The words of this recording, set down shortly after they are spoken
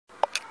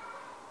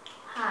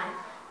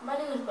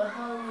for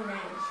Halloween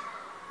nights.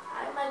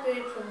 I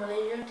migrated from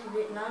Malaysia to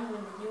Vietnam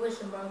when the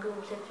U.S. embargo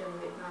was lifted on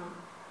Vietnam.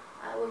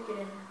 I worked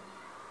in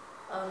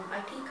an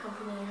IT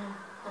company in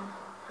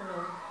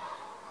Hanoi.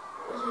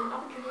 It was an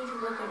opportunity to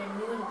work in a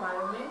new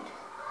environment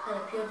that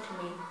appealed to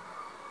me.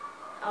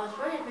 I was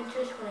very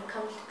adventurous when it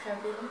comes to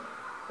traveling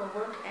for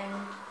work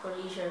and for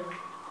leisure.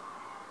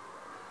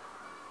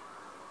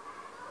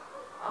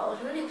 I was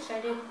really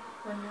excited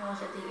when I was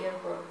at the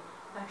airport.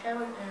 I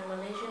traveled in a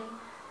Malaysian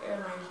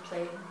Airlines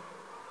plane.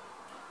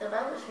 The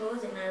ride was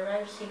smooth and I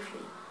arrived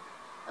safely.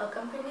 A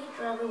company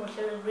driver was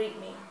there to greet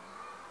me.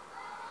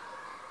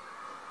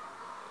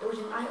 It was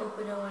an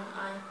eye-opener when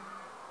I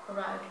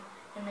arrived,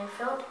 and I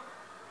felt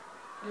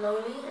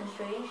lonely and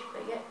strange,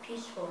 but yet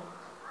peaceful.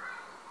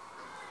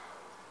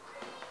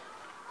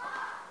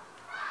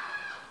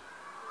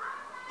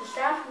 The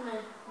staff and my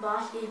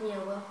boss gave me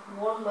a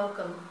warm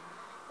welcome.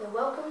 They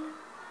welcomed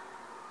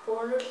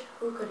foreigners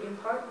who could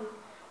impart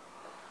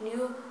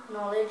new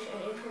knowledge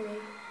and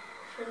information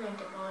and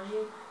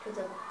technology to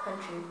the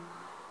country.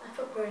 I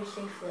felt very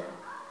safe there.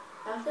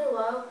 After a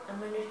while, I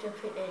managed to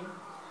fit in.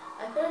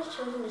 I could have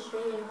chosen to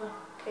stay in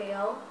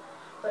KL,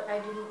 but I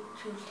didn't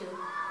choose to.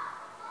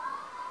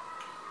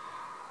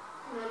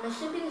 My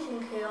siblings in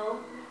KL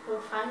were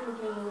fine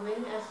with me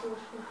moving, as it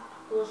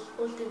was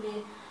supposed to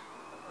be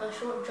a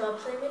short job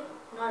assignment,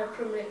 not a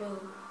permanent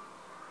move.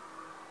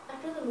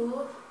 After the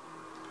move,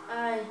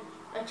 I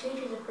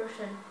changed as a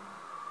person.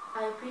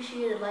 I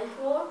appreciated life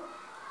more,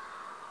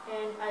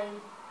 and I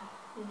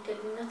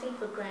took nothing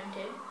for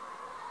granted,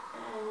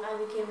 and I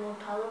became more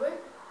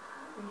tolerant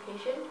and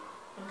patient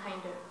and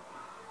kinder.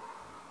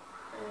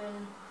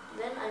 And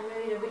then I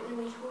married a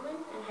Vietnamese woman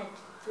and had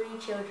 3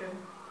 children.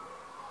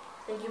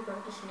 Thank you for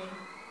listening.